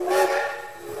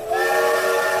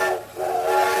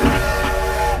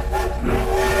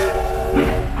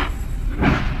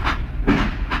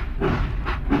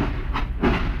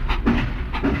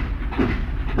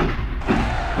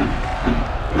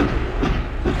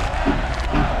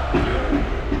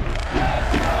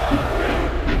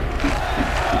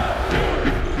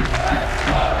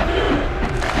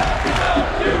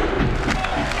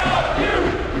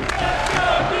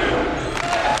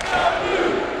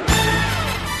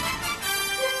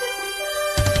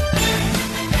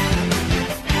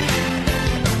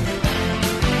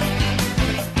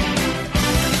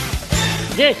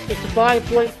This is the 5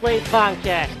 Point Play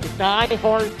Podcast. The Die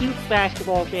Hard Duke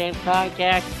Basketball Fan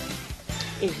Podcast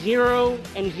is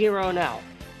 0-0 now.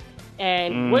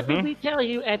 And what did we tell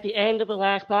you at the end of the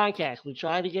last podcast? We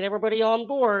tried to get everybody on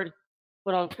board,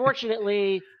 but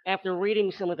unfortunately, after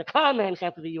reading some of the comments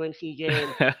after the UNC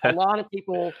game, a lot of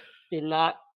people did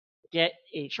not get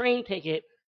a train ticket.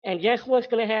 And guess what's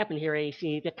going to happen here,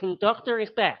 AC? The conductor is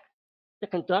back. The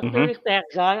conductor is back,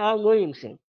 Zion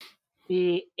Williamson.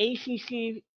 The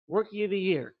ACC Rookie of the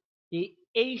Year, the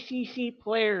ACC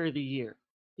Player of the Year,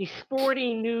 the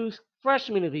Sporting News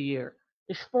Freshman of the Year,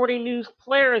 the Sporting News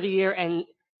Player of the Year, and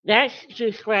that's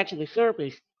just scratching the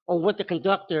surface on what the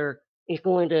conductor is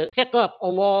going to pick up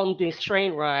along this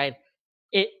train ride.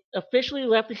 It officially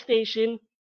left the station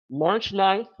March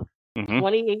 9th,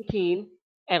 2018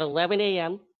 at 11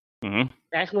 a.m.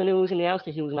 That's when it was announced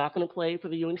that he was not going to play for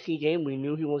the UNC game. We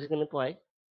knew he wasn't going to play.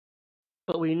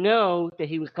 But we know that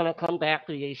he was going to come back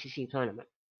for the ACC tournament.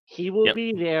 He will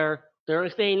be there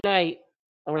Thursday night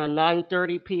around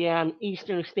 9:30 p.m.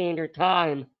 Eastern Standard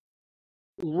Time.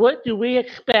 What do we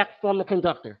expect from the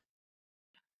conductor?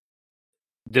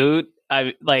 Dude,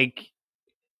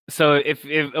 so if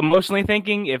emotionally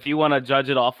thinking, if you want to judge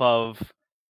it off of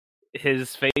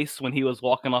his face when he was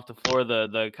walking off the floor,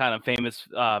 the kind of famous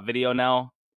video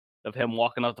now of him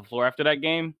walking off the floor after that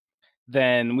game,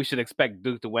 then we should expect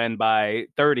Duke to win by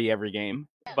 30 every game.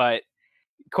 But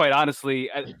quite honestly,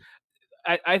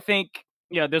 I think,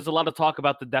 there's a lot of talk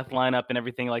about the death lineup and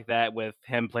everything like that with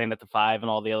him playing at the 5 and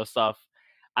all the other stuff.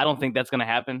 I don't think that's going to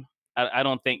happen. I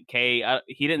don't think he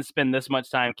didn't spend this much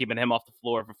time keeping him off the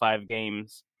floor for 5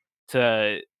 games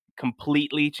to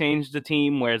completely change the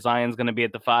team where Zion's going to be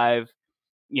at the 5.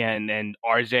 And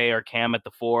RJ or Cam at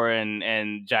the 4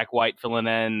 and Jack White filling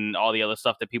in, all the other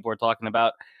stuff that people are talking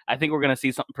about. I think we're going to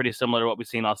see something pretty similar to what we've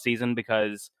seen all season,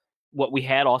 because what we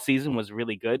had all season was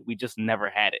really good. We just never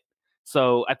had it.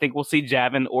 So I think we'll see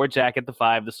Javin or Jack at the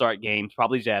 5 to start games,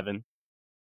 probably Javin.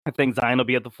 I think Zion will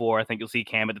be at the 4. I think you'll see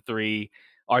Cam at the 3,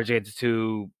 RJ at the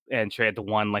 2, and Trey at the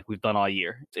 1 like we've done all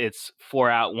year. It's 4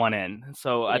 out, 1 in.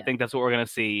 So I think that's what we're going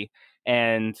to see.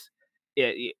 And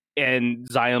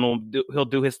Zion he'll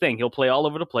do his thing. He'll play all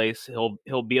over the place.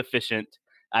 He'll be efficient.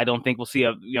 I don't think we'll see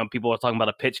people are talking about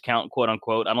a pitch count, quote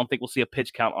unquote. I don't think we'll see a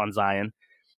pitch count on Zion.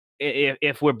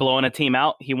 If we're blowing a team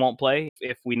out, he won't play.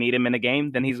 If we need him in a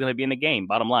game, then he's going to be in the game.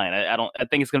 Bottom line, I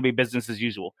think it's going to be business as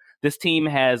usual. This team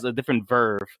has a different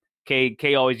verve. K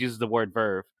always uses the word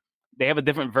verve. They have a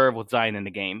different verve with Zion in the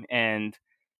game, and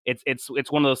it's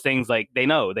one of those things, like they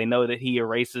know that he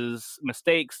erases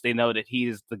mistakes. They know that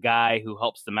he's the guy who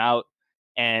helps them out,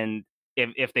 and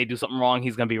if they do something wrong,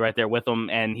 he's going to be right there with them,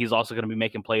 and he's also going to be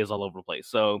making plays all over the place.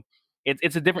 So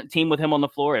it's a different team with him on the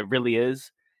floor. It really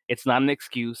is. It's not an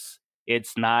excuse.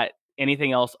 It's not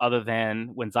anything else other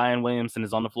than when Zion Williamson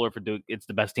is on the floor for Duke, it's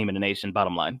the best team in the nation,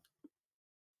 bottom line.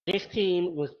 This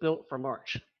team was built for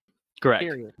March. Correct.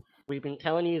 Period. We've been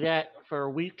telling you that for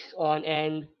weeks on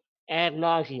end, ad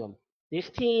nauseum. This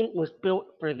team was built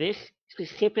for this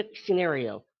specific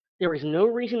scenario. There is no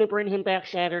reason to bring him back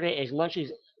Saturday, as much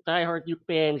as diehard Duke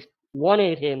fans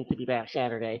wanted him to be back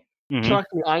Saturday. Trust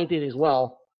me, I did as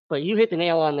well. But you hit the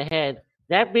nail on the head.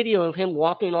 That video of him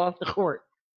walking off the court,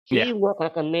 he looked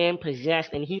like a man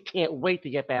possessed, and he can't wait to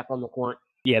get back on the court.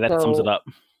 Yeah, that sums it up.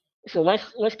 So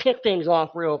let's kick things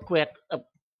off real quick.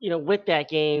 With that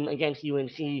game against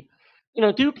UNC,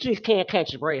 Duke just can't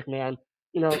catch a break, man.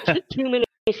 2 minutes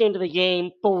into the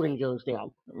game, Bolden goes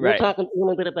down. Right. We'll talk a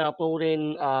little bit about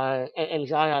Bolden and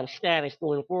Zion's status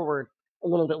going forward a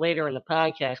little bit later in the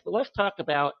podcast. But let's talk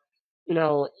about, I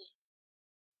don't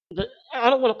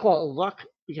want to call it luck,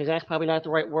 because that's probably not the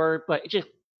right word, but it's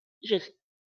just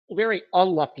very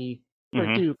unlucky for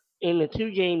Duke in the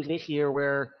 2 games this year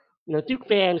where, Duke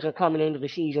fans are coming into the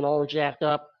season all jacked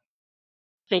up,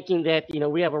 thinking that,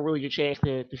 we have a really good chance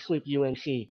to sweep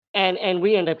UNC. And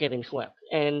we end up getting swept.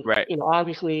 And,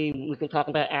 obviously we can talk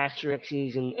about asterisks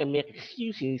and make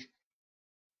excuses.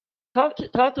 Talk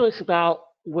to us about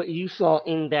what you saw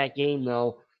in that game,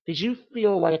 though. Did you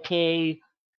feel like K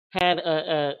had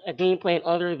a game plan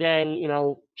other than,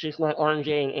 just let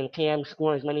RJ and Cam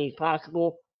score as many as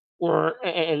possible,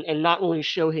 and not really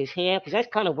show his hand? Because that's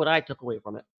kind of what I took away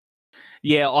from it.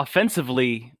 Yeah,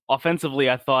 offensively,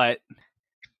 I thought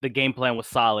the game plan was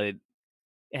solid.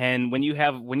 And when you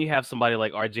have somebody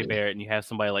like RJ Barrett and you have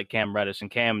somebody like Cam Reddish, and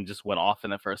Cam just went off in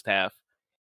the first half.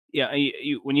 Yeah,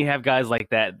 when you have guys like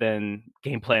that, then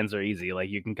game plans are easy. Like,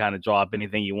 you can kind of draw up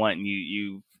anything you want, and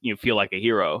you feel like a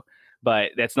hero.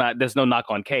 But there's no knock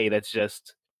on K. That's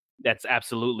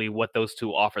absolutely what those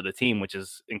two offer the team, which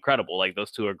is incredible. Like,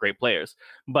 those two are great players.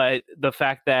 But the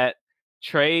fact that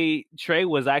Trey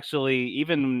was actually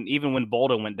even when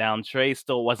Bolden went down, Trey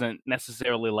still wasn't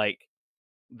necessarily like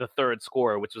the third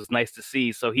scorer, which was nice to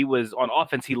see. So he was on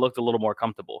offense. He looked a little more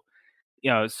comfortable.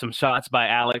 Some shots by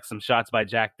Alex, some shots by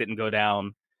Jack didn't go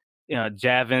down.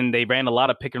 Javin, they ran a lot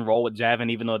of pick and roll with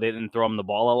Javin, even though they didn't throw him the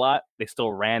ball a lot. They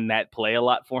still ran that play a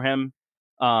lot for him.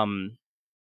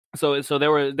 So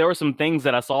there were some things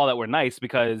that I saw that were nice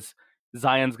because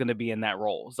Zion's going to be in that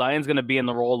role. Zion's going to be in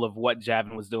the role of what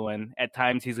Javin was doing. At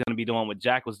times, he's going to be doing what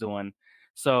Jack was doing.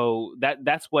 So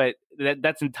that's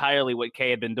entirely what K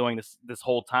had been doing this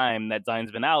whole time that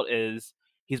Zion's been out. Is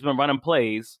he's been running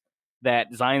plays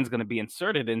that Zion's going to be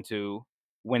inserted into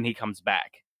when he comes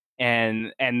back.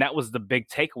 And that was the big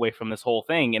takeaway from this whole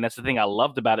thing. And that's the thing I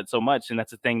loved about it so much. And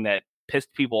that's the thing that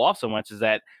pissed people off so much is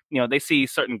that, they see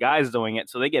certain guys doing it,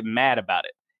 so they get mad about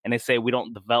it. And they say, we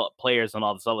don't develop players and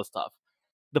all this other stuff.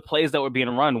 The plays that were being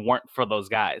run weren't for those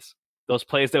guys. Those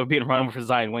plays that were being run were for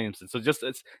Zion Williamson. So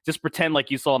just pretend like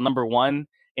you saw number one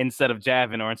instead of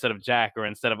Javin or instead of Jack or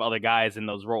instead of other guys in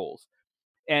those roles.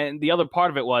 And the other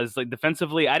part of it was, like,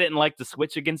 defensively, I didn't like the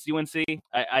switch against UNC.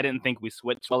 I didn't think we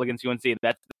switched well against UNC.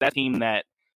 That's that team that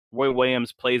Roy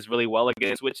Williams plays really well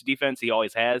against switch defense. He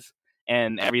always has.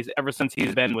 And ever since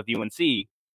he's been with UNC,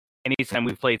 anytime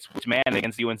we've played switch man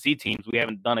against UNC teams, we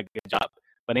haven't done a good job.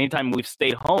 But anytime we've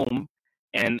stayed home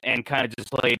and kind of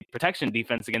just played protection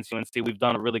defense against UNC, we've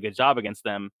done a really good job against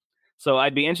them. So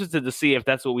I'd be interested to see if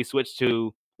that's what we switch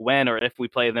to when or if we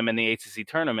play them in the ACC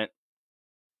tournament.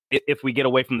 If we get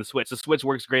away from the switch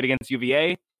works great against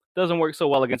UVA, doesn't work so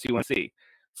well against UNC.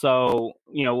 So,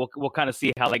 we'll kind of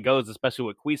see how that goes, especially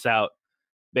with Queese out,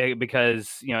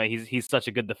 because, he's such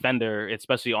a good defender,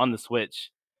 especially on the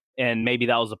switch. And maybe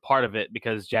that was a part of it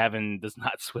because Javin does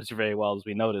not switch very well, as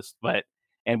we noticed.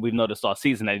 And we've noticed all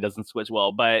season that he doesn't switch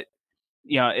well. But,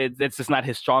 it's just not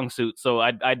his strong suit. So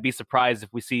I'd be surprised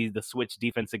if we see the switch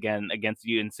defense again against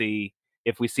UNC,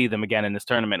 if we see them again in this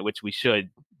tournament, which we should,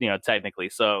 technically.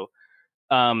 So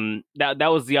that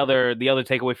was the other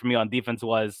takeaway for me on defense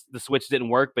was the switch didn't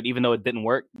work. But even though it didn't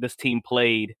work, this team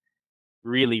played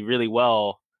really, really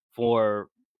well for,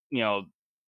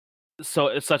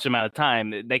 such amount of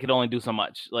time. They could only do so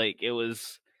much. Like, it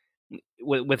was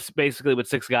with basically with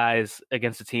six guys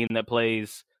against a team that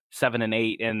plays 7 and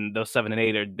 8, and those 7 and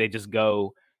 8 they just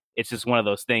go. It's just one of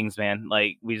those things, man.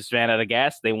 Like, we just ran out of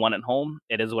gas. They won at home.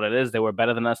 It is what it is. They were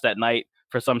better than us that night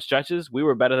for some stretches. We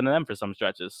were better than them for some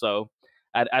stretches. So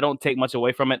I don't take much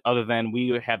away from it other than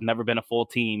we have never been a full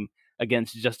team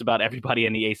against just about everybody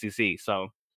in the ACC. So.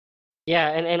 Yeah,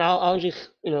 and I'll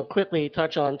just quickly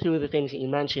touch on two of the things that you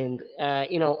mentioned. A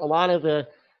lot of the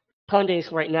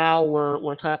pundits right now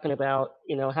we're talking about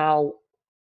how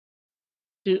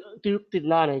Duke did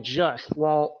not adjust.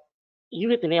 Well, you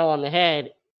hit the nail on the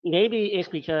head. Maybe it's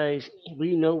because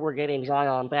we know we're getting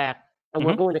Zion back, and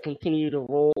we're going to continue to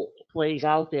roll plays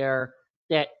out there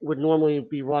that would normally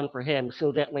be run for him,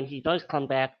 so that when he does come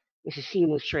back, it's a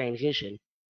seamless transition.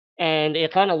 And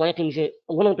it kind of likens it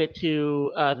a little bit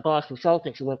to the Boston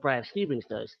Celtics and what Brad Stevens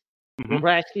does. When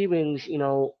Brad Stevens,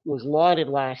 was lauded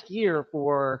last year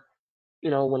for,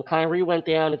 when Kyrie went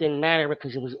down, it didn't matter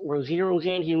because it was Rozier's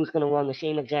in, he was going to run the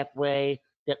same exact way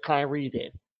that Kyrie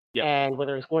did. Yep. And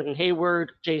whether it's Gordon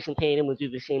Hayward, Jason Tatum would do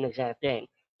the same exact thing.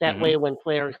 That way, when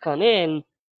players come in,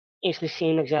 it's the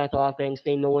same exact offense.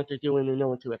 They know what they're doing. They know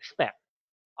what to expect.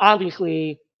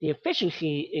 Obviously, the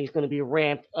efficiency is going to be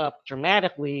ramped up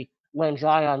dramatically when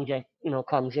Zion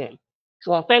comes in.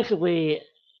 So offensively,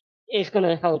 it's going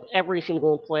to help every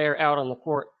single player out on the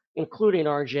court, including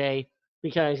RJ,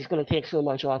 because it's going to take so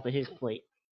much off of his plate.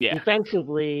 Yeah.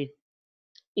 Defensively,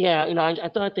 I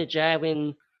thought that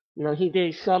Javin, he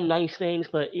did some nice things,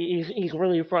 but he's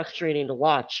really frustrating to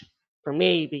watch for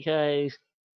me because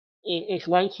it's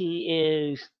like he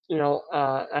is,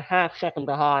 a half second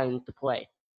behind the play.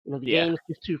 The game is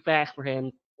just too fast for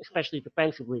him, especially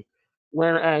defensively.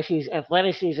 Whereas his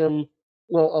athleticism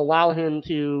will allow him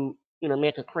to,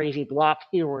 make a crazy block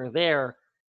here or there.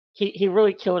 He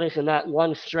really killed us in that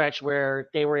one stretch where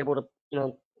they were able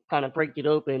to, kind of break it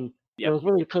open. Yep. It was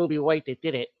really Kobe White that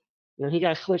did it. He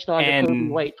got switched on to Kobe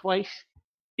White twice.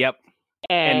 Yep.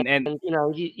 And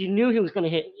you knew he was going to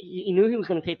hit. You knew he was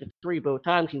going to take the three both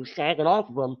times. He was sagging off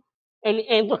of him.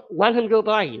 And look, let him go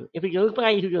by you. If he goes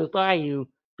by you, he goes by you.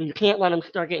 But you can't let him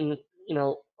start getting,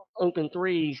 open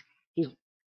threes. He's,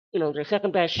 their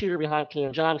second best shooter behind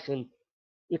Cam Johnson.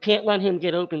 You can't let him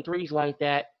get open threes like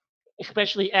that,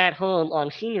 especially at home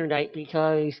on senior night,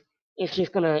 because it's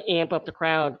just going to amp up the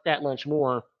crowd that much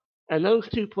more. And those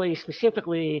two plays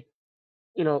specifically,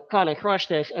 kind of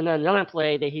crushed us. And then the other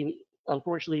play that he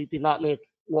unfortunately did not make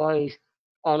was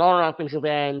on our offensive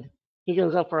end, he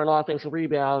goes up for an offensive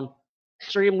rebound,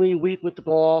 extremely weak with the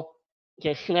ball,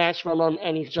 gets snatched from him,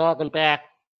 and he's jogging back,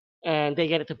 and they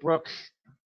get it to Brooks.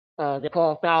 They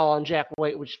call a foul on Jack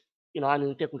White, which, I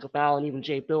didn't think was a foul, and even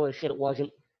Jay Billis said it wasn't.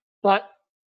 But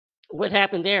what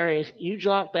happened there is you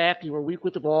jog back, you were weak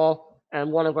with the ball,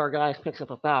 and one of our guys picks up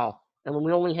a foul. And when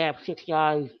we only have 6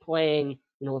 guys playing,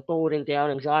 with Bolden down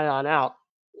and Zion out,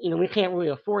 we can't really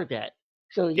afford that.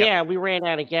 So, yeah, we ran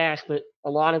out of gas, but a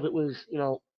lot of it was,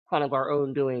 kind of our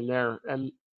own doing there.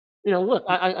 And, look,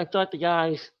 I thought the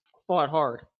guys fought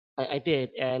hard. I did.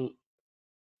 And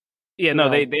yeah, no,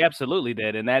 they absolutely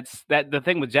did, and that's the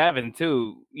thing with Javin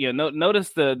too. Notice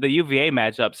the UVA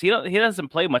matchups. He doesn't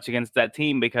play much against that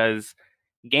team because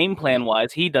game plan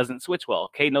wise, he doesn't switch well.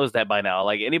 K knows that by now.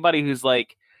 Like anybody who's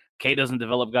like K doesn't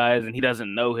develop guys and he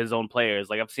doesn't know his own players.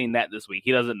 Like I've seen that this week.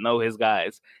 He doesn't know his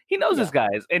guys. He knows his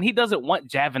guys, and he doesn't want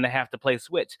Javin to have to play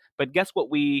switch. But guess what?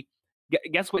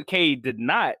 Guess what? K did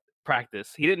not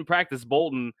practice. He didn't practice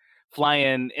Bolden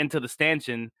flying into the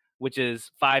stanchion, which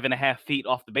is 5.5 feet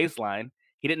off the baseline.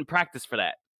 He didn't practice for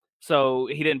that. So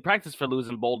he didn't practice for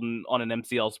losing Bolden on an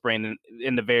MCL sprain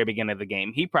in the very beginning of the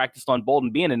game. He practiced on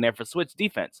Bolden being in there for switch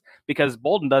defense because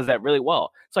Bolden does that really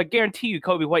well. So I guarantee you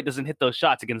Kobe White doesn't hit those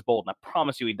shots against Bolden. I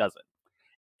promise you he doesn't.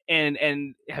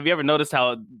 And have you ever noticed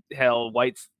how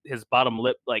White's his bottom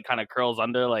lip like kind of curls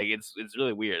under? Like it's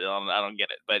really weird. I don't get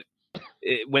it. But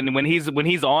when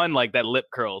he's on, like that lip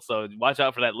curls. So watch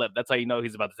out for that lip. That's how you know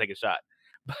he's about to take a shot.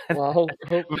 Well,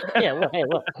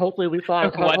 hopefully we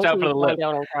find. Watch out for the lip.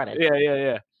 Out on Friday.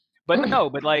 Yeah. But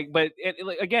no,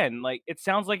 again, like it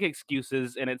sounds like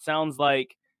excuses, and it sounds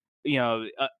like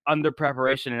under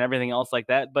preparation and everything else like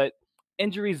that. But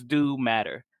injuries do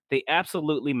matter. They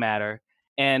absolutely matter.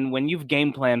 And when you've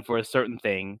game planned for a certain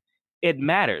thing, it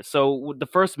matters. So the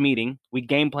first meeting, we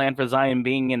game plan for Zion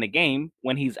being in the game.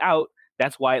 When he's out,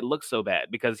 that's why it looks so bad,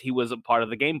 because he was a part of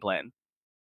the game plan.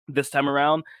 This time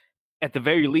around, at the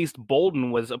very least,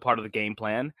 Bolden was a part of the game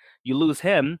plan. You lose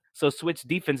him, so switch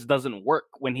defense doesn't work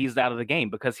when he's out of the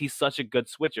game because he's such a good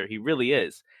switcher. He really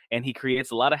is. And he creates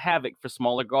a lot of havoc for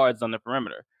smaller guards on the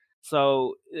perimeter.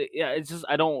 So, yeah, it's just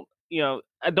I don't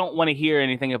want to hear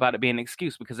anything about it being an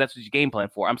excuse because that's what you game plan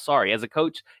for. I'm sorry. As a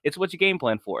coach, it's what you game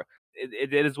plan for.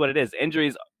 It is what it is.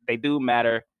 Injuries, they do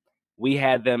matter. We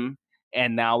had them,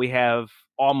 and now we have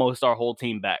almost our whole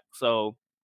team back. So,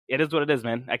 it is what it is,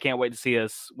 man. I can't wait to see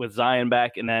us with Zion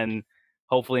back and then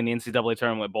hopefully in the NCAA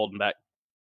tournament with Bolden back.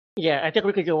 Yeah, I think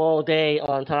we could go all day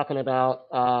on talking about,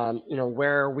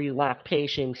 where we lack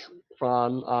patience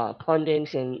from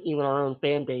pundits and even our own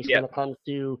fan base when it comes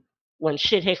to when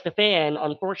shit hits the fan.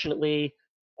 Unfortunately,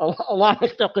 a lot of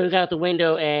stuff goes out the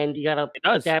window and you got to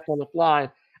adapt on the fly.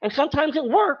 And sometimes it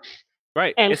works.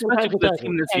 Right. And especially sometimes it for the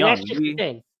team that's young. That's just the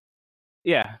thing.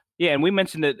 Yeah, and we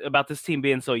mentioned it about this team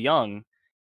being so young.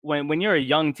 When you're a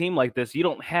young team like this, you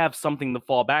don't have something to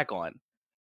fall back on.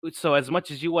 So as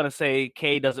much as you want to say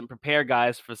K doesn't prepare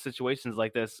guys for situations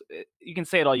like this, you can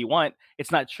say it all you want. It's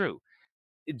not true.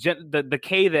 The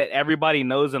K that everybody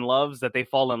knows and loves, that they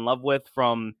fall in love with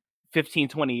from 15,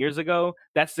 20 years ago,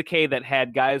 that's the K that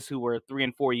had guys who were 3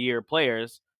 and 4 year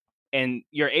players. And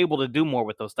you're able to do more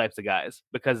with those types of guys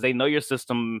because they know your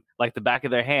system like the back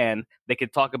of their hand. They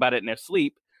could talk about it in their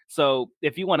sleep. So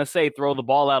if you want to say throw the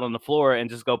ball out on the floor and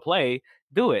just go play,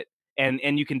 do it. And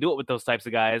you can do it with those types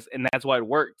of guys. And that's why it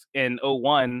worked in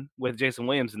 01 with Jason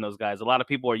Williams and those guys. A lot of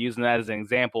people are using that as an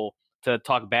example to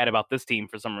talk bad about this team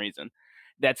for some reason.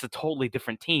 That's a totally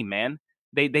different team, man.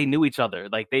 They knew each other.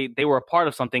 Like they were a part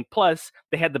of something. Plus,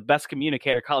 they had the best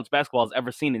communicator college basketball has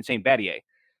ever seen in Shane Battier.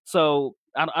 So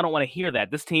I don't want to hear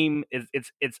that. This team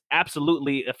it's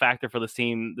absolutely a factor for this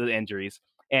team, the injuries.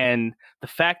 And the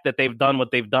fact that they've done what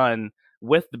they've done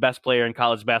with the best player in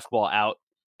college basketball out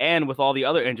and with all the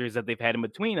other injuries that they've had in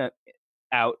between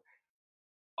out,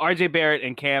 RJ Barrett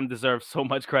and Cam deserve so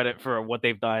much credit for what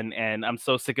they've done, and I'm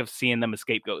so sick of seeing them as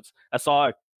scapegoats. I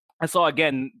saw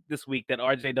again this week that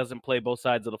RJ doesn't play both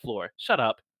sides of the floor. Shut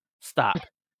up. Stop.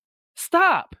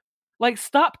 Like,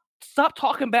 stop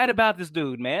talking bad about this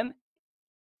dude, man.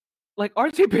 Like,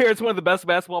 RJ Barrett's one of the best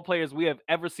basketball players we have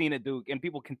ever seen at Duke, and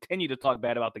people continue to talk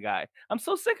bad about the guy. I'm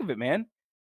so sick of it, man.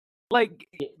 Like,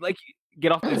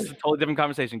 get off. This is a totally different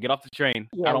conversation. Get off the train.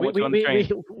 Yeah, I don't want you on the train.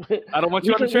 I don't want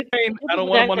you on the train. I don't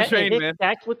want him on the train, man.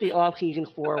 That's what the off season's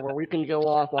for, where we can go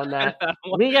off on that.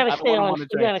 We gotta stay on.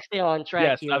 We gotta stay on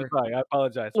track here. Yes, I'm sorry. I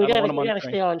apologize. We gotta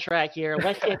stay on track here.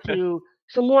 Let's get to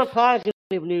some more positive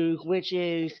news, which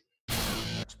is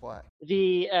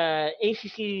the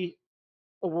ACC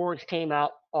awards came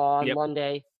out on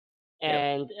Monday,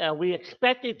 and we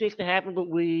expected this to happen, but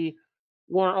we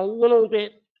were a little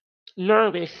bit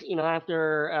nervous,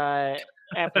 after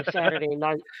Saturday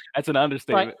night. That's an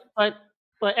understatement.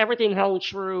 But everything held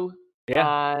true.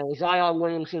 Yeah. Zion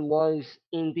Williamson was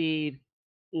indeed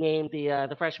named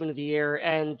the freshman of the year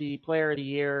and the player of the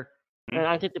year. And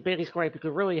I think the biggest gripe we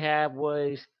could really have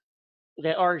was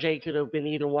that RJ could have been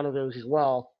either one of those as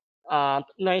well.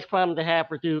 Nice problem to have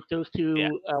for Duke. Those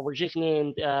two were just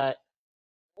named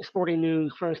Sporting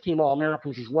News first team All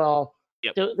Americans as well.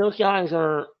 Yep. Those guys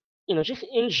are, just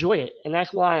enjoy it. And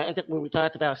that's why I think when we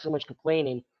talked about so much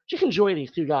complaining, just enjoy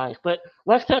these two guys. But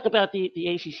let's talk about the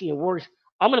ACC awards.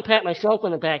 I'm going to pat myself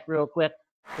on the back real quick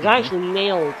because I actually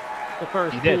nailed the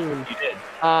first team. You did.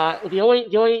 The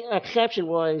only exception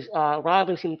was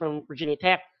Robinson from Virginia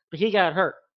Tech, but he got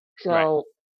hurt. So,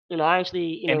 I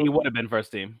actually, and he would have been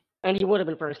first team. And he would have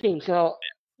been first team. So,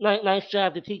 nice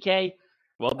job to TK.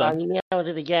 Well done. You nailed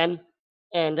it again.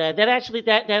 And that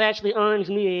actually earns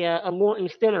me a Morton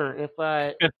Stinner if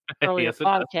early Yes, the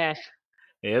podcast.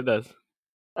 Yeah, it does.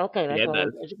 Okay, that's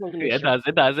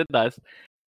it does. It does.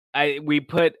 I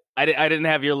didn't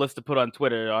have your list to put on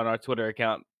Twitter, on our Twitter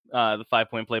account, the 5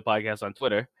 Point Play podcast on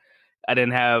Twitter. I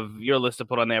didn't have your list to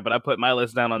put on there, but I put my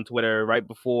list down on Twitter right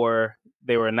before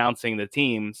they were announcing the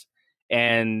teams,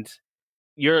 and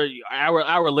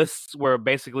our lists were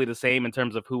basically the same in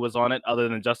terms of who was on it, other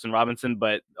than Justin Robinson.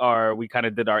 But we kind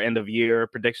of did our end of year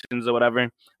predictions or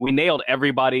whatever. We nailed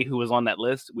everybody who was on that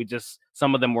list. We just,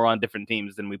 some of them were on different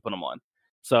teams than we put them on.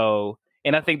 So,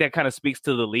 and I think that kind of speaks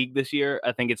to the league this year.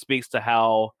 I think it speaks to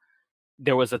how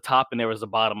there was a top and there was a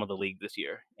bottom of the league this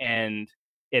year, and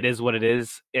it is what it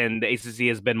is. And the ACC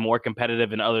has been more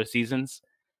competitive in other seasons,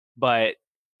 but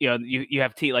you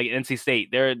have like NC State.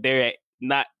 They're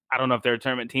not. I don't know if they're a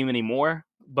tournament team anymore,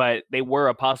 but they were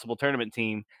a possible tournament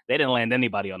team. They didn't land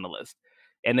anybody on the list.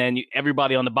 And then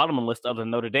everybody on the bottom of the list other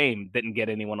than Notre Dame didn't get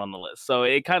anyone on the list. So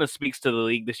it kind of speaks to the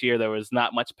league this year. There was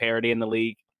not much parity in the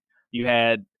league. You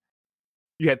had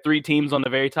 3 teams on the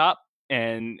very top,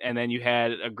 and then you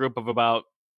had a group of about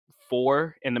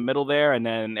 4 in the middle there, and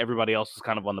then everybody else was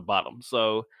kind of on the bottom.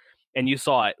 So, and you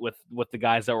saw it with the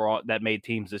guys that made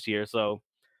teams this year. So,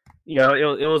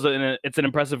 it's an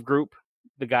impressive group.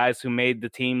 The guys who made the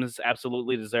teams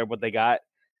absolutely deserve what they got.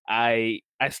 I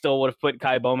still would have put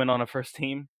Kai Bowman on a first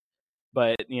team,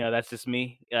 but that's just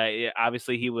me.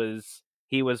 Obviously, he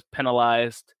was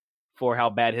penalized for how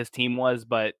bad his team was,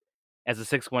 but as a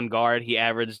 6'1" guard, he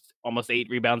averaged almost 8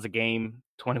 rebounds a game,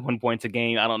 21 points a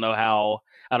game. I don't know how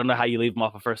you leave him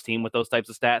off a first team with those types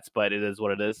of stats, but it is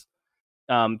what it is.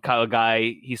 Kyle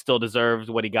Guy, he still deserved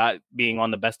what he got being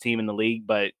on the best team in the league,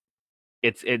 but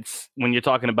it's when you're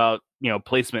talking about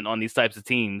placement on these types of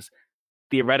teams,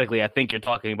 theoretically, I think you're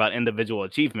talking about individual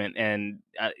achievement, and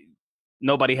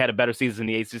nobody had a better season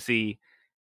in the ACC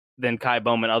than Kai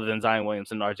Bowman other than Zion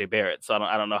Williamson and RJ Barrett. So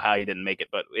I don't know how he didn't make it,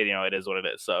 but it is what it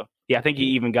is. So yeah, I think he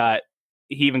even got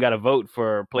a vote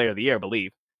for Player of the Year, I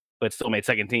believe, but still made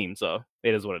second team. So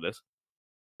it is what it is.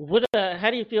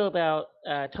 How do you feel about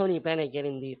Tony Bennett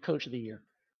getting the Coach of the Year?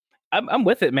 I'm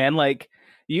with it, man. Like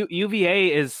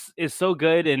UVA is so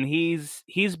good, and he's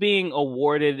being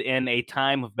awarded in a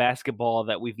time of basketball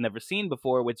that we've never seen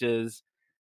before, which is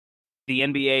the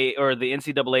NBA or the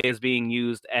NCAA is being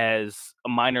used as a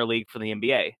minor league for the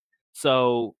NBA.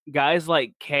 So guys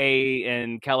like Kay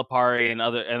and Calipari and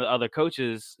other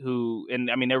coaches who,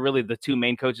 and I mean, they're really the 2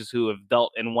 main coaches who have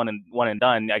dealt in one and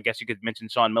done. I guess you could mention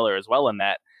Sean Miller as well in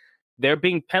that. They're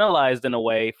being penalized in a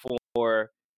way for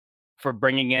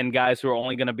bringing in guys who are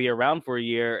only going to be around for a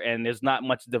year, and there's not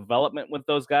much development with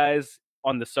those guys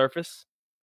on the surface.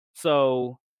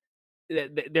 So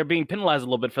they're being penalized a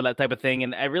little bit for that type of thing,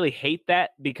 and I really hate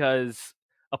that, because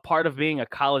a part of being a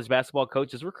college basketball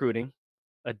coach is recruiting,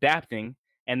 adapting,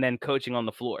 and then coaching on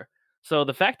the floor. So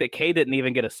the fact that Kay didn't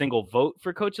even get a single vote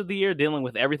for Coach of the Year, dealing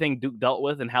with everything Duke dealt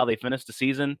with and how they finished the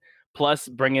season, plus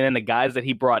bringing in the guys that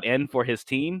he brought in for his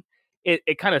team,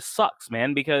 it kind of sucks,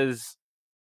 man, because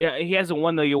he hasn't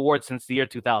won the award since the year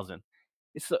 2000.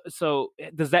 So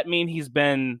does that mean he's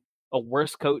been a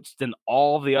worse coach than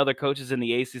all the other coaches in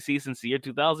the ACC since the year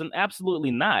 2000?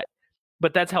 Absolutely not.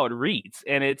 But that's how it reads,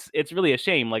 and it's really a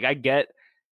shame. Like I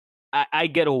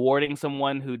get awarding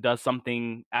someone who does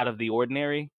something out of the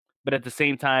ordinary, but at the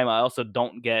same time, I also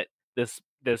don't get this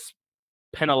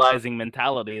penalizing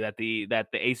mentality that the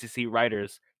ACC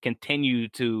writers continue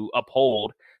to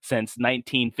uphold since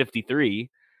 1953.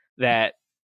 That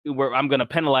where I'm going to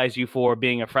penalize you for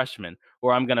being a freshman,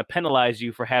 or I'm going to penalize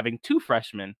you for having 2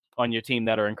 freshmen on your team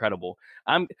that are incredible.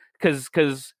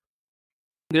 Because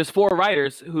there's 4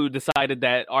 writers who decided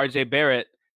that RJ Barrett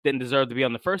didn't deserve to be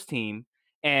on the first team,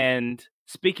 and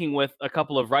speaking with a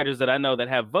couple of writers that I know that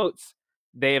have votes,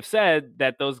 they have said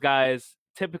that those guys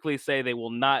typically say they will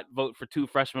not vote for 2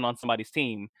 freshmen on somebody's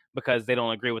team because they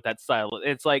don't agree with that style.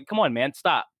 It's like, come on, man,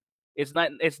 stop. It's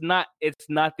not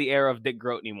the era of Dick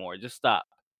Groat anymore. Just stop.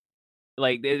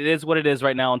 Like, it is what it is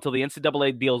right now until the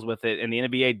NCAA deals with it and the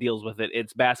NBA deals with it.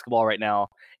 It's basketball right now,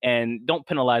 and don't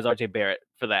penalize RJ Barrett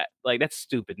for that. Like, that's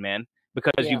stupid, man,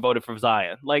 because you voted for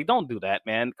Zion. Like, don't do that,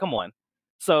 man. Come on.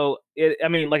 So, I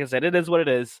mean, like I said, it is what it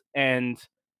is, and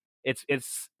it's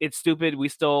stupid. We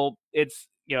still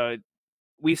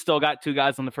got 2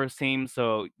 guys on the first team,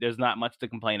 so there's not much to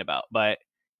complain about. But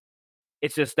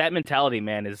it's just that mentality,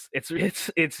 man. It's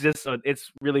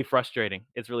really frustrating.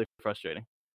 It's really frustrating.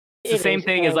 It's the same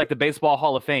thing as like the Baseball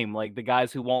Hall of Fame, like the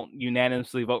guys who won't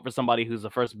unanimously vote for somebody who's a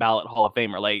first ballot Hall of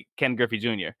Famer, like Ken Griffey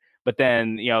Jr. But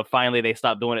then, finally they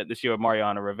stopped doing it this year with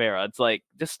Mariano Rivera. It's like,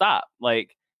 just stop.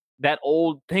 Like, that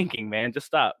old thinking, man. Just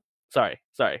stop. Sorry.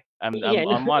 I'm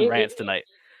on rants tonight.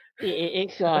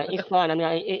 It's fine. I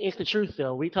mean, it's the truth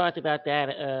though. We talked about that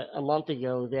a month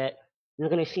ago, that you're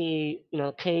going to see,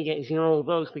 K get 0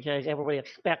 votes because everybody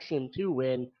expects him to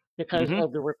win because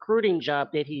of the recruiting job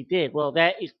that he did. Well,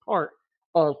 that is part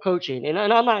of coaching. And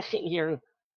I'm not sitting here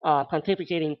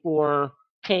pontificating for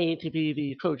K to be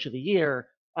the coach of the year.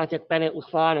 I think Bennett was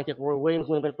fine. I think Roy Williams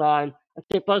would have been fine. I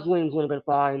think Buzz Williams would have been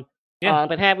fine. Yeah.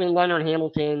 But having Leonard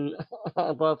Hamilton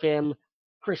above him,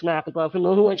 Chris Mack above him,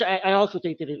 which I also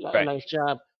think did a nice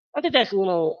job. I think that's a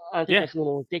little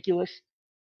ridiculous.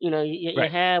 You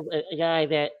have a guy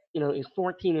that is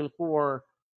 14-4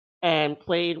 and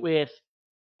played without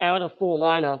a full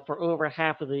lineup for over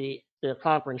half of the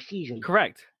conference season.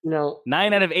 Correct.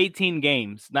 9 out of 18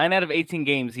 games. 9 out of 18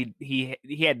 games. He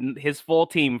had his full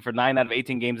team for 9 out of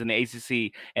 18 games in the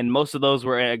ACC, and most of those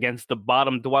were against the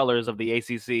bottom dwellers of the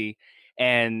ACC,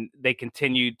 and they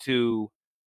continued to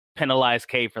penalize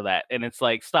K for that. And it's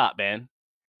like, stop, man.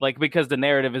 Like, because the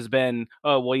narrative has been,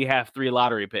 oh, well, you have 3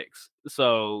 lottery picks,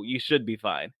 so you should be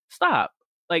fine. Stop.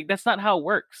 Like, that's not how it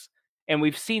works. And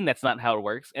we've seen that's not how it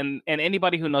works. And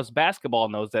anybody who knows basketball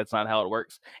knows that's not how it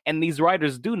works. And these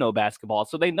writers do know basketball,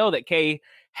 so they know that K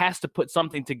has to put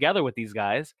something together with these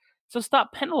guys. So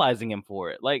stop penalizing him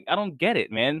for it. Like, I don't get it,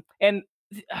 man. And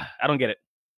I don't get it.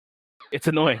 It's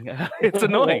annoying. It's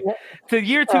annoying. To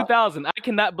year 2000, I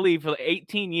cannot believe for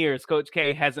 18 years Coach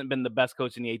K hasn't been the best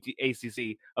coach in the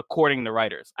ACC, according to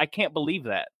writers. I can't believe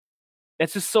that.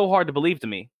 That's just so hard to believe to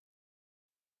me.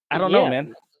 I don't know,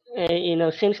 man.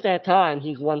 Since that time,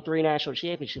 he's won 3 national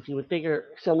championships. You would figure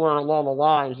somewhere along the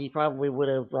line, he probably would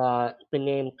have been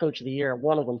named Coach of the Year at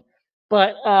one of them.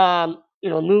 But,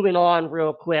 moving on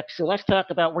real quick. So let's talk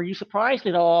about, were you surprised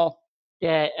at all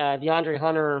that DeAndre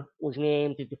Hunter was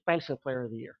named the Defensive Player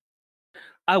of the Year?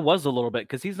 I was a little bit,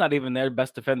 because he's not even their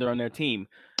best defender on their team.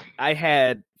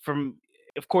 Of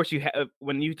course,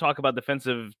 when you talk about the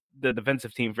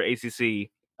defensive team for ACC,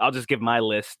 I'll just give my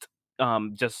list.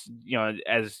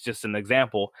 As just an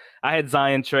example, I had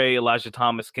Zion, Trey, Elijah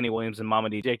Thomas, Kenny Williams, and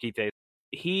Mamadi Diakite.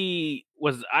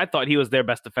 I thought he was their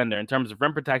best defender in terms of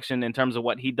rim protection, in terms of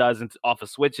what he does off of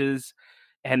switches,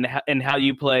 and how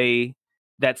you play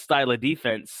that style of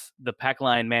defense, the pack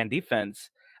line man defense.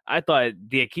 I thought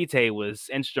Diakite was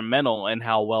instrumental in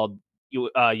how well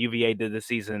UVA did this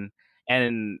season.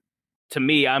 And to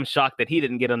me, I'm shocked that he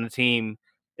didn't get on the team,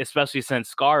 especially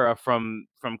since Skara from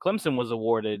Clemson was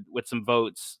awarded with some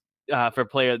votes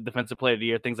for defensive player of the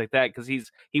year, things like that, because he's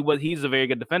a very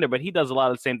good defender, but he does a lot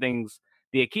of the same things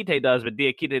Diakite does, but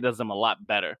Diakite does them a lot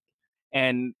better.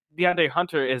 And DeAndre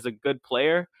Hunter is a good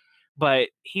player, but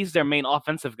he's their main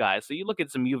offensive guy. So you look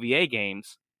at some UVA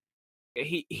games,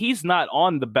 he's not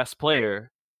on the best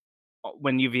player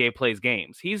when UVA plays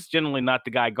games. He's generally not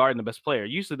the guy guarding the best player.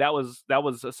 Usually that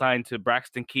was assigned to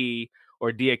Braxton Key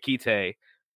or Diakite.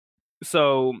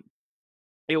 So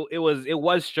it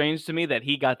was strange to me that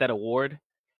he got that award,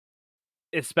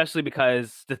 especially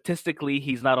because statistically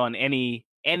he's not on any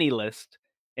list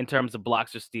in terms of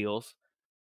blocks or steals.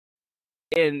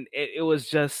 And it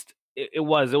was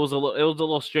a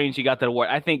little strange he got that award.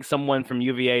 I think someone from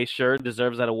UVA sure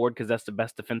deserves that award because that's the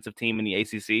best defensive team in the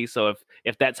ACC. So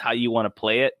if that's how you want to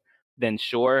play it, then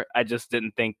sure. I just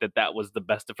didn't think that was the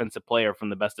best defensive player from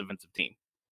the best defensive team.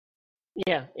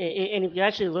 Yeah, and if you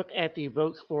actually look at the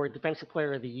votes for Defensive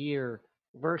Player of the Year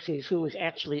versus who was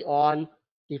actually on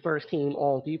the first team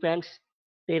all defense,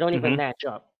 they don't even match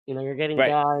up. You're getting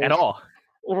guys at all.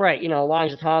 Right,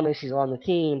 Elijah Thomas is on the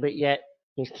team, but yet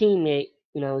his teammate,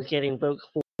 is getting votes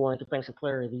for Defensive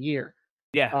Player of the Year.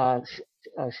 Yeah.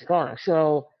 Skara.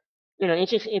 So,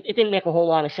 it didn't make a whole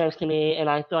lot of sense to me, and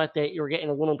I thought that you were getting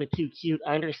a little bit too cute.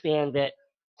 I understand that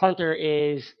Hunter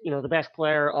is, the best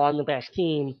player on the best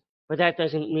team, but that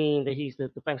doesn't mean that he's the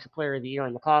defensive player of the year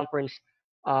in the conference.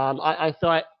 I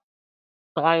thought,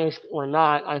 biased or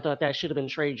not, I thought that should have been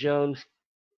Trey Jones.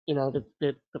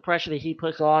 The pressure that he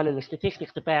puts on and the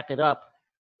statistics to back it up.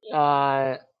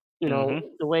 The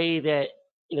way that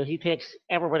he takes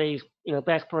everybody's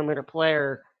best perimeter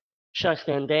player, shuts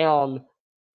them down.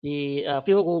 The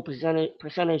field goal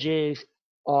percentages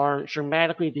are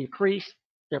dramatically decreased.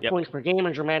 Their points per game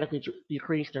are dramatically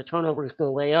decreased. Their turnovers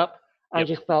go way up. I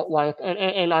just felt like,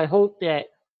 and I hope that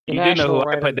the you do know who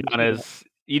I put down as.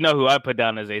 You know who I put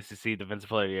down as ACC Defensive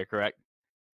Player of the Year, correct?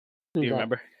 Do you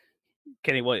remember?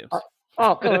 Kenny Williams.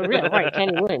 Yeah, right.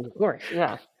 Kenny Williams, of course.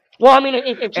 Yeah. Well, I mean,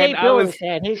 if Jay Billis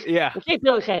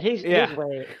had his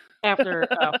way after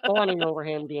fawning over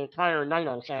him the entire night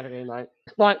on Saturday night,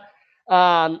 but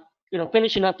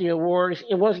finishing up the awards,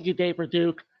 it was a good day for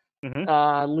Duke.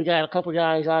 Mm-hmm. We got a couple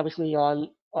guys obviously on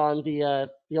the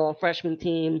all freshman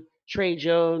team. Trey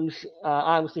Jones,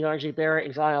 obviously RJ Barrett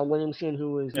and Zion Williamson,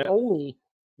 who was the only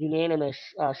unanimous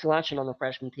selection on the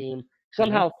freshman team.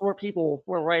 Somehow, four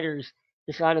writers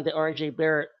decided that RJ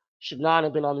Barrett should not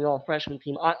have been on the all freshman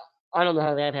team. I don't know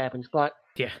how that happens, but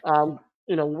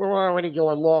we're already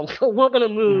going long, so we're going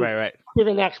to move to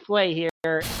the next play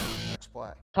here.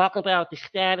 Talk about the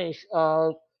status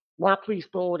of Marquise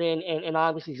Bolden and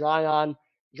obviously Zion.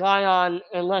 Zion,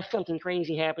 unless something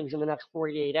crazy happens in the next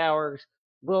 48 hours,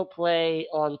 will play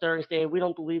on Thursday. We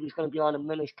don't believe he's going to be on a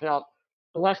minutes count.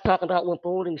 But let's talk about what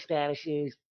Bolden's status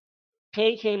is.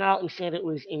 Kay came out and said it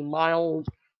was a mild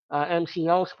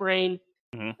MCL sprain.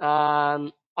 Mm-hmm.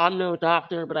 I'm no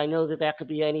doctor, but I know that could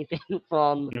be anything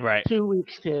from 2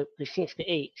 weeks to 6 to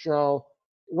 8. So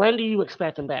when do you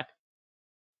expect him back?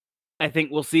 I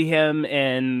think we'll see him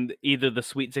in either the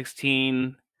Sweet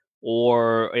 16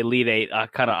 or Elite 8,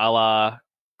 kind of a la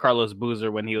Carlos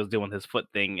Boozer when he was doing his foot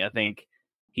thing. I think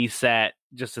he sat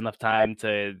just enough time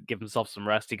to give himself some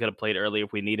rest. He could have played earlier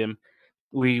if we need him.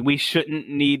 We shouldn't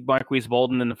need Marquise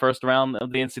Bolden in the first round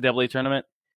of the NCAA tournament.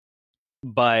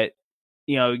 But,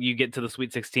 you get to the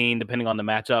Sweet 16, depending on the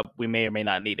matchup, we may or may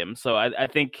not need him. So I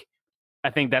think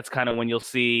that's kind of when you'll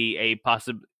see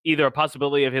either a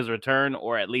possibility of his return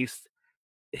or at least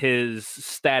his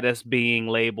status being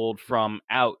labeled from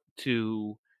out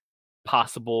to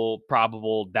possible,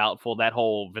 probable, doubtful, that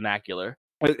whole vernacular.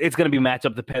 It's going to be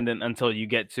matchup dependent until you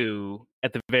get to,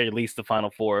 at the very least, the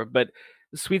Final Four. But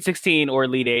Sweet 16 or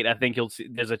Elite 8, I think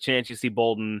there's a chance you see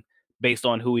Bolden based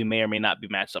on who he may or may not be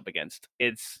matched up against.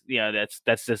 It's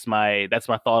that's my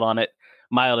thought on it.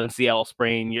 Mild MCL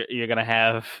sprain, you're going to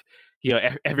have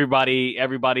everybody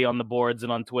on the boards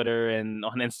and on Twitter and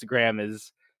on Instagram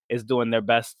is doing their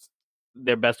best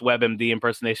WebMD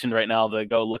impersonation right now to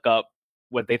go look up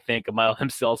what they think a mild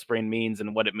MCL sprain means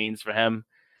and what it means for him,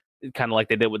 kind of like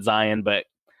they did with Zion. But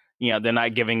they're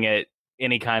not giving it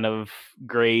any kind of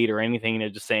grade or anything. They're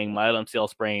just saying mild MCL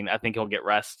sprain. I think he'll get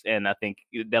rest, and I think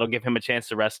that'll give him a chance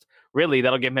to rest. Really,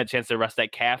 that'll give him a chance to rest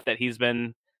that calf that he's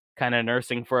been kind of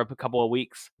nursing for a couple of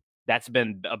weeks. That's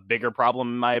been a bigger problem,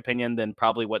 in my opinion, than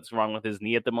probably what's wrong with his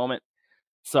knee at the moment.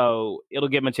 So it'll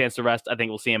give him a chance to rest. I think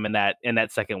we'll see him in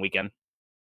that second weekend.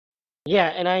 Yeah,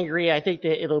 and I agree. I think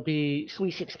that it'll be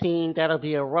Sweet 16. That'll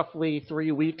be a roughly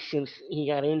 3 weeks since he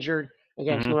got injured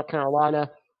against North Carolina.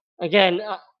 Again,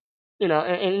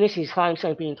 and this is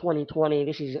hindsight being 2020.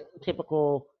 This is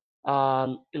typical,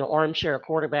 armchair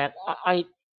quarterback.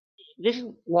 This is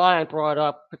why I brought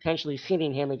up potentially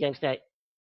sitting him against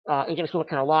North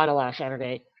Carolina last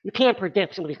Saturday. You can't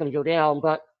predict somebody's going to go down,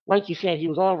 but like you said, he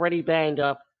was already banged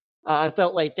up. I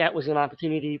felt like that was an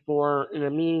opportunity for a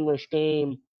meaningless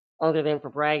game other than for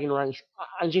bragging rights.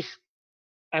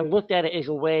 I looked at it as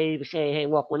a way to say, hey,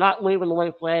 look, we're not waving the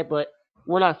white flag, but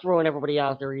we're not throwing everybody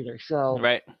out there either. So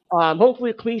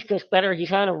hopefully Cleese gets better. He's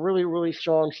had a really, really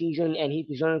strong season, and he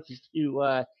deserves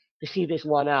to see this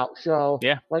one out. So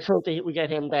let's hope that we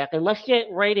get him back. And let's get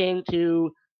right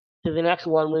into the next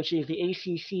one, which is the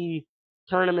ACC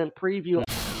tournament preview.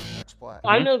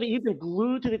 I know that you've been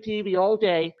glued to the TV all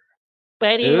day,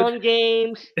 betting on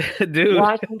games,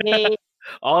 watching games.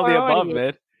 All the above,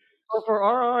 man. So for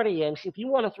our audience, if you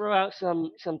want to throw out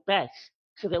some bets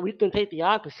so that we can take the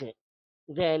opposite,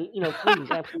 then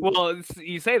please. Absolutely. Well,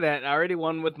 you say that. I already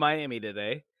won with Miami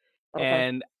today,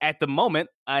 and at the moment,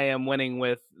 I am winning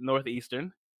with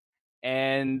Northeastern,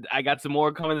 and I got some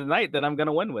more coming tonight that I'm going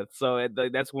to win with. So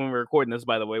that's when we're recording this.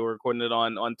 By the way, we're recording it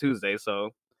on Tuesday,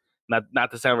 so.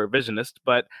 Not to sound revisionist,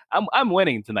 but I'm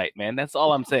winning tonight, man. That's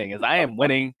all I'm saying is I am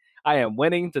winning. I am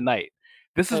winning tonight.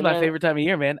 This is my favorite time of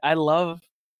year, man. I love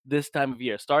this time of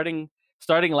year. Starting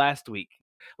last week,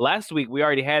 last week we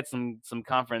already had some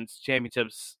conference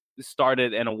championships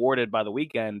started and awarded by the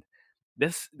weekend.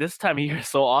 This time of year is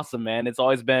so awesome, man. It's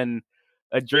always been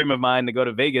a dream of mine to go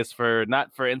to Vegas for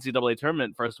not for NCAA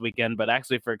tournament first weekend, but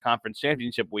actually for conference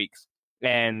championship weeks.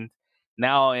 And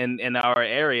now in our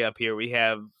area up here, we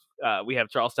have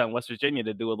Charlestown, West Virginia,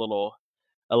 to do a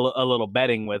little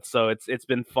betting with. So it's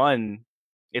been fun.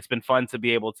 It's been fun to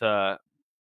be able to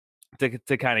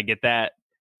kind of get that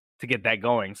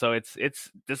going. So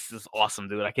this is awesome,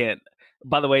 dude. I can't.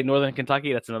 By the way, Northern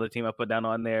Kentucky, that's another team I put down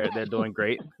on there. They're doing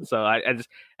great. So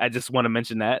I just want to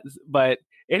mention that. But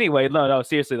anyway, no,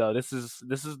 seriously though, this is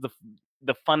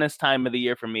the funnest time of the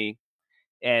year for me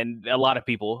and a lot of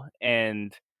people.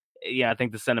 And yeah, I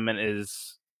think the sentiment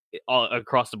is all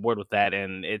across the board with that.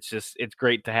 And it's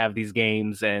great to have these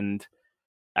games, and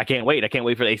I can't wait. I can't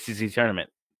wait for the ACC tournament.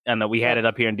 And we had it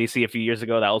up here in DC a few years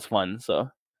ago. That was fun.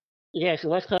 So. Yeah, so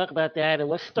let's talk about that, and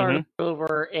let's start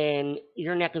over in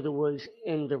your neck of the woods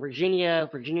in the Virginia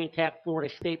Tech,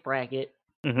 Florida State bracket.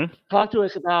 Talk to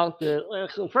us about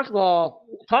so first of all,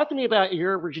 talk to me about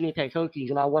your Virginia Tech Hokies,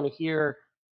 and I want to hear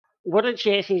what are the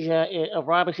chances of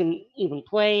Robinson even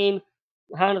playing?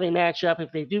 How do they match up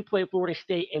if they do play Florida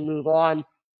State and move on?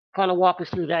 Kind of walk us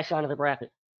through that side of the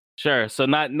bracket. Sure. So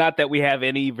not that we have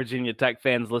any Virginia Tech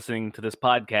fans listening to this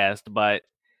podcast, but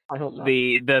I hope not.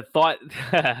 The thought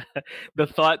the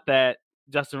thought that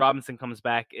Justin Robinson comes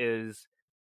back is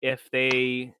if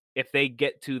they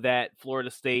get to that Florida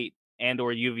State and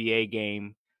or UVA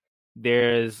game,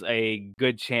 there's a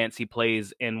good chance he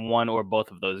plays in one or both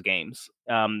of those games.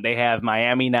 They have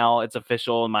Miami now. It's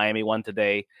official. Miami won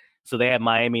today. So they have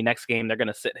Miami next game. They're going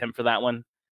to sit him for that one.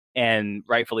 And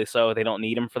rightfully so. They don't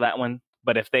need him for that one.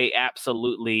 But if they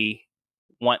absolutely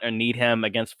want or need him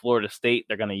against Florida State,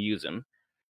 they're going to use him.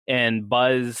 And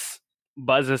Buzz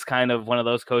is kind of one of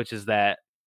those coaches that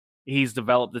he's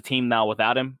developed the team now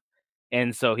without him.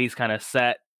 And so he's kind of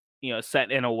set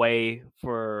in a way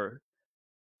for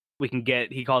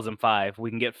he calls him 5.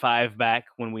 We can get 5 back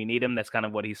when we need him. That's kind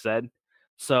of what he said.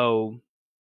 So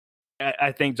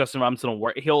I think Justin Robinson will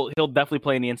work. He'll definitely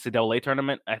play in the NCAA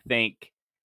tournament. I think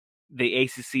the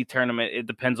ACC tournament, it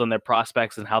depends on their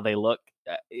prospects and how they look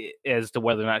as to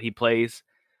whether or not he plays.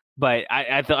 But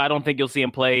I don't think you'll see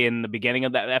him play in the beginning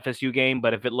of that FSU game.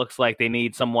 But if it looks like they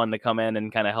need someone to come in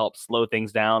and kind of help slow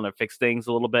things down or fix things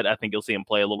a little bit, I think you'll see him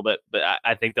play a little bit. But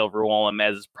I think they'll rule him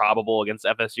as probable against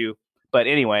FSU. But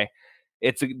anyway,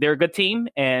 they're a good team,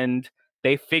 and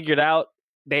they have figured out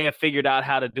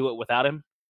how to do it without him,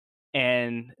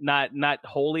 and not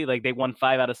wholly. Like they won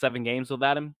 5 out of 7 games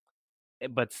without him,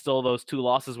 but still those 2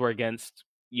 losses were against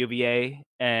UVA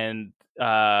and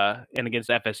against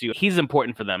FSU. He's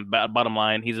important for them. Bottom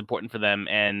line, he's important for them,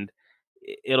 and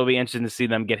it'll be interesting to see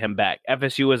them get him back.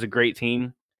 FSU is a great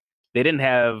team. They didn't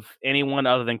have anyone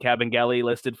other than Kabengele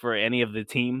listed for any of the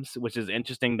teams, which is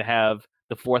interesting to have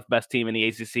the 4th best team in the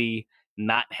ACC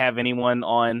not have anyone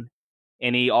on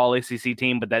any all-ACC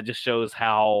team, but that just shows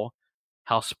how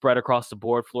spread across the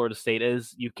board Florida State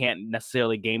is. You can't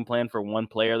necessarily game plan for one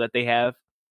player that they have.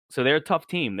 So they're a tough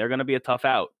team. They're going to be a tough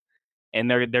out. And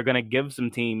they're going to give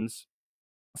some teams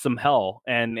some hell.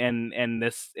 And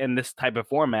this type of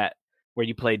format where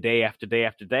you play day after day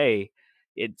after day,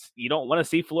 you don't want to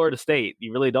see Florida State.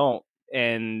 You really don't.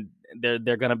 And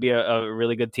they're going to be a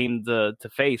really good team to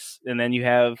face. And then you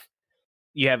have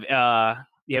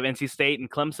NC State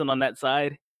and Clemson on that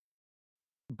side.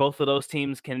 Both of those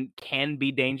teams can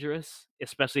be dangerous,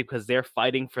 especially because they're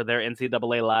fighting for their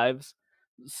NCAA lives.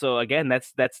 So again,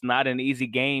 that's not an easy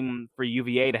game for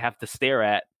UVA to have to stare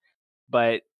at.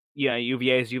 But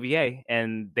UVA is UVA,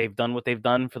 and they've done what they've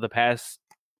done for the past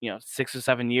 6 or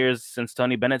 7 years since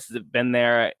Tony Bennett's been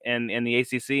there in the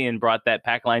ACC and brought that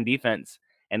pack line defense.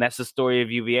 And that's the story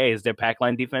of UVA, is their pack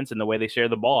line defense and the way they share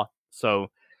the ball. So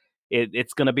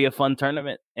it's going to be a fun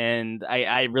tournament, and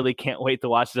I really can't wait to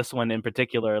watch this one in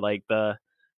particular. Like the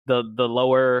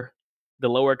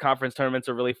lower conference tournaments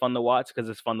are really fun to watch because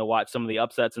it's fun to watch some of the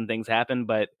upsets and things happen.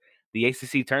 But the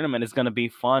ACC tournament is going to be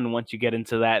fun once you get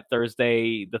into that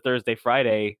Thursday,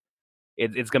 Friday.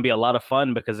 It's going to be a lot of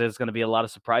fun because there's going to be a lot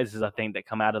of surprises, I think, that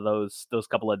come out of those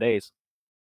couple of days.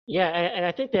 Yeah, and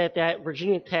I think that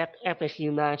Virginia Tech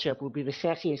FSU matchup will be the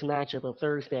sexiest matchup of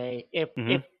Thursday if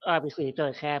obviously it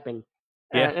does happen.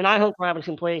 Yeah. And I hope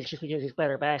Robinson plays just because he's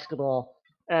better basketball.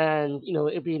 And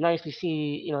it'd be nice to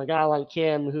see a guy like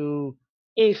him who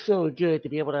is so good to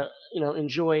be able to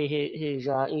enjoy his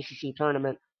ACC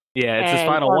tournament. Yeah, it's his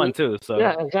final one too. So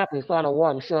yeah, exactly, his final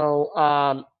one. So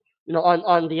on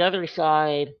the other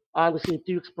side, obviously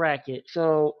Duke's bracket.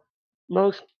 So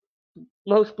most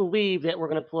believe that we're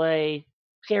going to play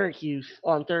Syracuse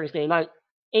on Thursday night.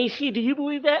 AC, do you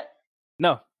believe that?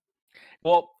 No.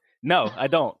 Well, no, I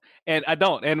don't.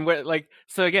 And we're like,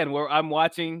 so again, I'm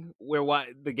watching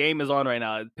the game is on right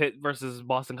now. Pitt versus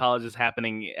Boston College is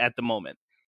happening at the moment.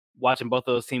 Watching both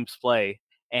of those teams play,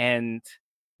 and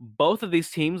both of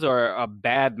these teams are a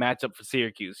bad matchup for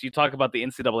Syracuse. You talk about the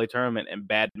NCAA tournament and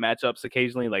bad matchups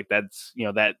occasionally, like that's,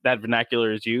 that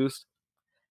vernacular is used.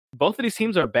 Both of these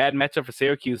teams are a bad matchup for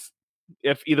Syracuse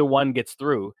if either one gets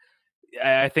through.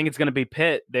 I think it's going to be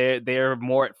Pitt. They're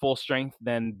more at full strength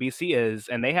than BC is,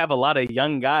 and they have a lot of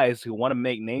young guys who want to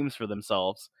make names for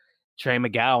themselves. Trey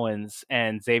McGowans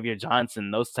and Xavier Johnson,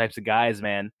 those types of guys,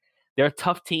 man. They're a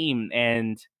tough team,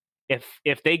 and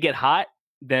if they get hot,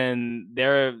 then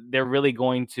they're really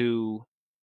going to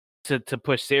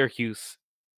push Syracuse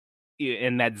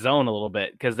in that zone a little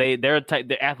bit, because they're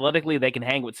athletically they can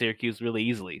hang with Syracuse really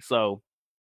easily. So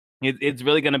it's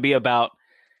really going to be about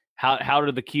how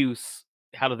do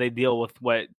they deal with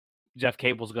what Jeff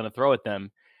Capel's going to throw at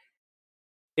them.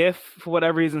 If for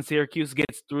whatever reason Syracuse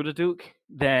gets through to Duke,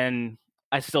 then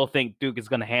I still think Duke is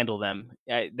going to handle them.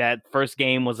 That first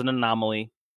game was an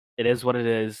anomaly. It is what it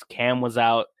is. Cam was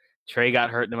out. Trey got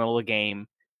hurt in the middle of the game.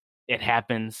 It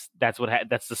happens. That's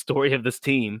that's the story of this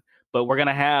team. But we're going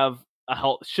to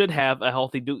should have a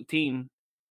healthy Duke team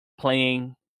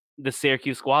playing the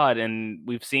Syracuse squad, and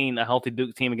we've seen a healthy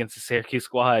Duke team against the Syracuse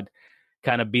squad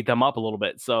kind of beat them up a little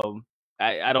bit. So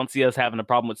I don't see us having a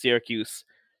problem with Syracuse,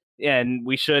 and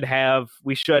we should have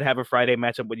a Friday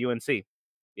matchup with UNC.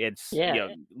 It's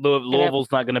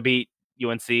Louisville's not going to beat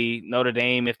UNC. Notre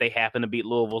Dame, if they happen to beat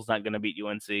Louisville's not going to beat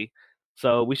UNC.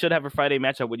 So we should have a Friday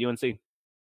matchup with UNC.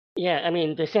 Yeah, I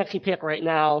mean, the sexy pick right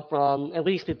now from at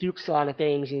least the Duke side of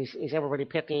things is everybody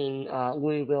picking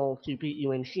Louisville to beat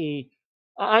UNC.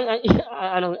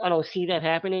 I don't see that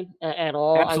happening at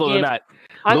all. Absolutely not.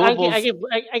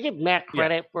 I give Matt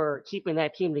credit for keeping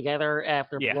that team together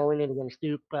after blowing it against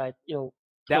Duke, but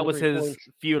that was his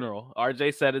funeral.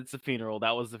 RJ said it's a funeral.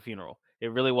 That was the funeral.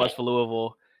 It really was for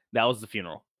Louisville. That was the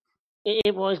funeral.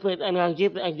 It was, but I mean, I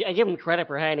give him credit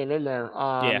for hanging in there.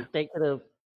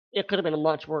 It could have been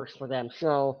much worse for them.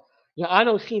 So I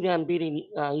don't see them beating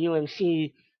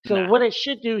UNC. So what it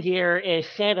should do here is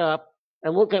set up.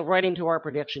 And we'll get right into our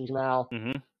predictions now.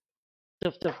 Mm-hmm.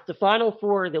 The Final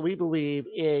Four that we believe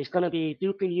is going to be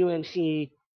Duke and UNC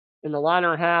in the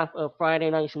latter half of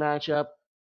Friday night's matchup.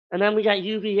 And then we got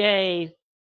UVA.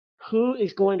 Who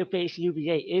is going to face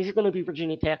UVA? Is it going to be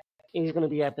Virginia Tech? Is it going to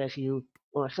be FSU?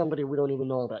 Or somebody we don't even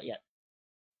know about yet?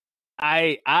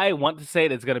 I want to say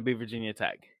that it's going to be Virginia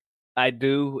Tech. I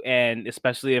do, and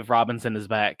especially if Robinson is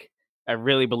back. I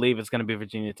really believe it's going to be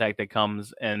Virginia Tech that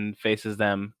comes and faces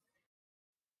them.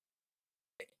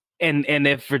 And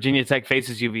if Virginia Tech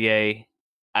faces UVA,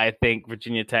 I think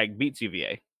Virginia Tech beats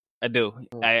UVA. I do.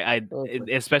 I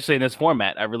especially in this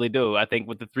format, I really do. I think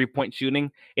with the 3-point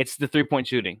shooting, it's the 3-point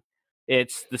shooting.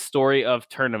 It's the story of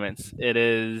tournaments. It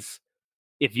is,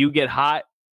 if you get hot,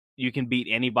 you can beat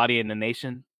anybody in the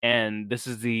nation. And this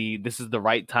is the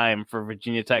right time for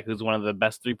Virginia Tech, who's one of the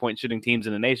best 3-point shooting teams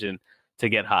in the nation, to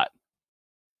get hot.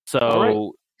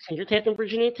 So So you're taking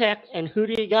Virginia Tech, and who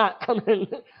do you got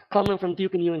coming from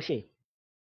Duke and UNC?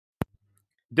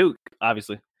 Duke,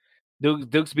 obviously.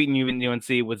 Duke's beating UNC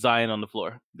with Zion on the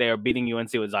floor. They are beating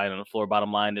UNC with Zion on the floor.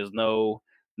 Bottom line, there's no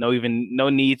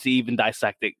need to even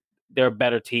dissect it. They're a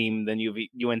better team than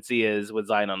UNC is with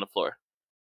Zion on the floor.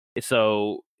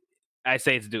 So I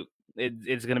say it's Duke.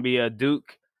 It's going to be a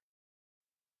Duke.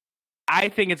 I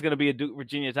think it's going to be a Duke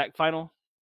Virginia Tech final.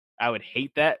 I would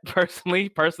hate that personally.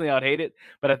 Personally, I would hate it.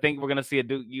 But I think we're going to see a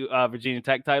Duke Virginia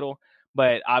Tech title.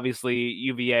 But obviously,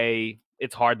 UVA,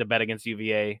 it's hard to bet against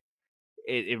UVA.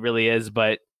 It really is.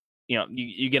 But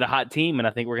you get a hot team, and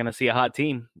I think we're going to see a hot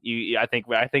team. I think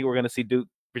we're going to see Duke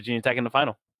Virginia Tech in the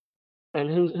final. And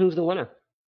who's the winner?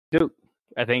 Duke.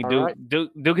 I think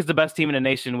Duke is the best team in the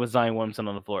nation with Zion Williamson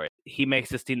on the floor. He makes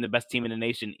this team the best team in the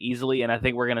nation easily, and I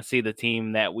think we're going to see the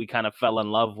team that we kind of fell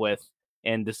in love with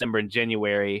in December and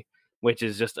January, which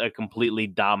is just a completely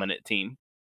dominant team.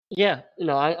 Yeah,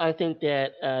 I think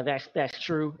that that's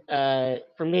true.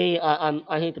 For me,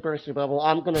 I hate to burst your bubble.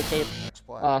 I'm going to take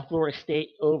Florida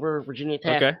State over Virginia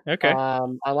Tech. Okay.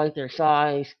 I like their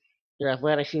size, their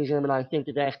athleticism, and I think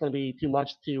that that's going to be too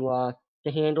much to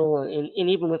handle. And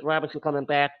even with Robinson coming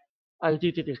back, I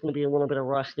do think there's going to be a little bit of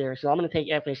rust there. So I'm going to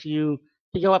take FSU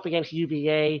to go up against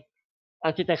UVA.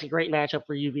 I think that's a great matchup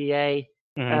for UVA.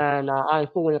 Mm-hmm. And I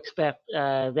fully expect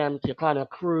them to kind of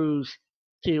cruise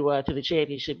to the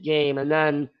championship game. And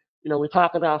then, we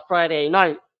talk about Friday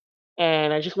night,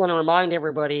 and I just want to remind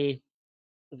everybody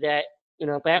that,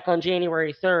 back on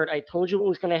January 3rd, I told you what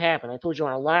was going to happen. I told you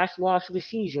our last loss of the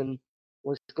season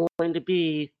was going to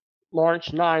be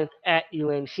March 9th at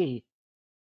UNC.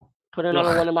 Put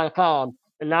another one in my column.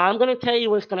 And now I'm going to tell you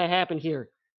what's going to happen here.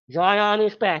 Zion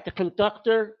is back. The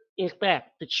conductor is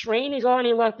back. The train has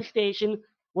already left the station.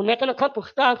 We're making a couple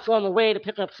stops on the way to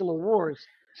pick up some awards,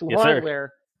 some hardware.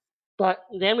 Sir. But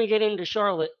then we get into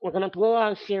Charlotte. We're going to blow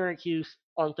out Syracuse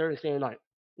on Thursday night.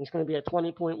 It's going to be a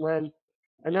 20-point win.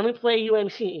 And then we play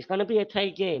UNC. It's going to be a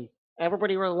tight game.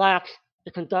 Everybody relax.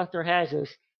 The conductor has us.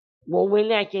 We'll win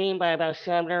that game by about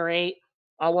 7 or 8.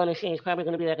 I want to say it's probably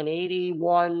going to be like an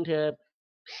 81 to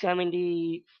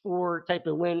 74 type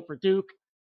of win for Duke.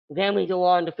 Then we go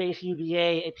on to face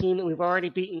UVA, a team that we've already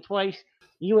beaten twice.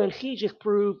 UNC just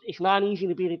proved it's not easy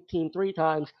to beat a team 3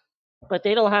 times, but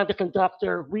they don't have the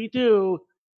conductor. We do.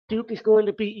 Duke is going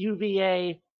to beat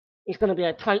UVA. It's going to be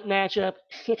a tight matchup,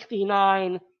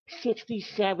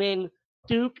 69-67.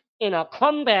 Duke in a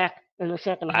comeback in the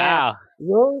second half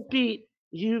will beat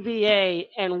UVA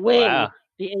and win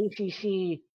the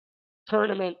ACC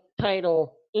tournament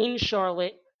title in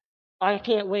Charlotte. I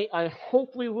can't wait. I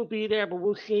hopefully will be there, but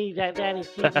we'll see. That is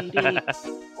TBD.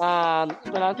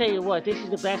 But I'll tell you what, this is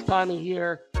the best time of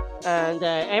year. And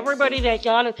everybody that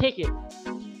got a ticket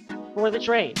for the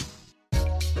train,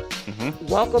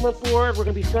 welcome aboard. We're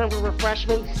going to be serving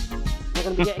refreshments. We're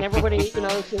going to be getting everybody,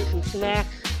 some snacks.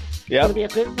 It's going to be a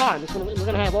good time. We're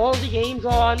going to have all the games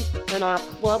on in our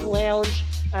club lounge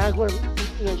as we're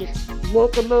just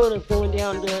locomotive going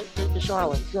down to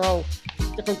Charlotte. So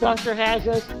the conductor has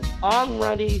us. I'm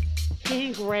ready.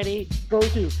 He's ready. Go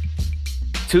Duke.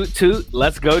 Toot, toot.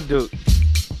 Let's go Duke.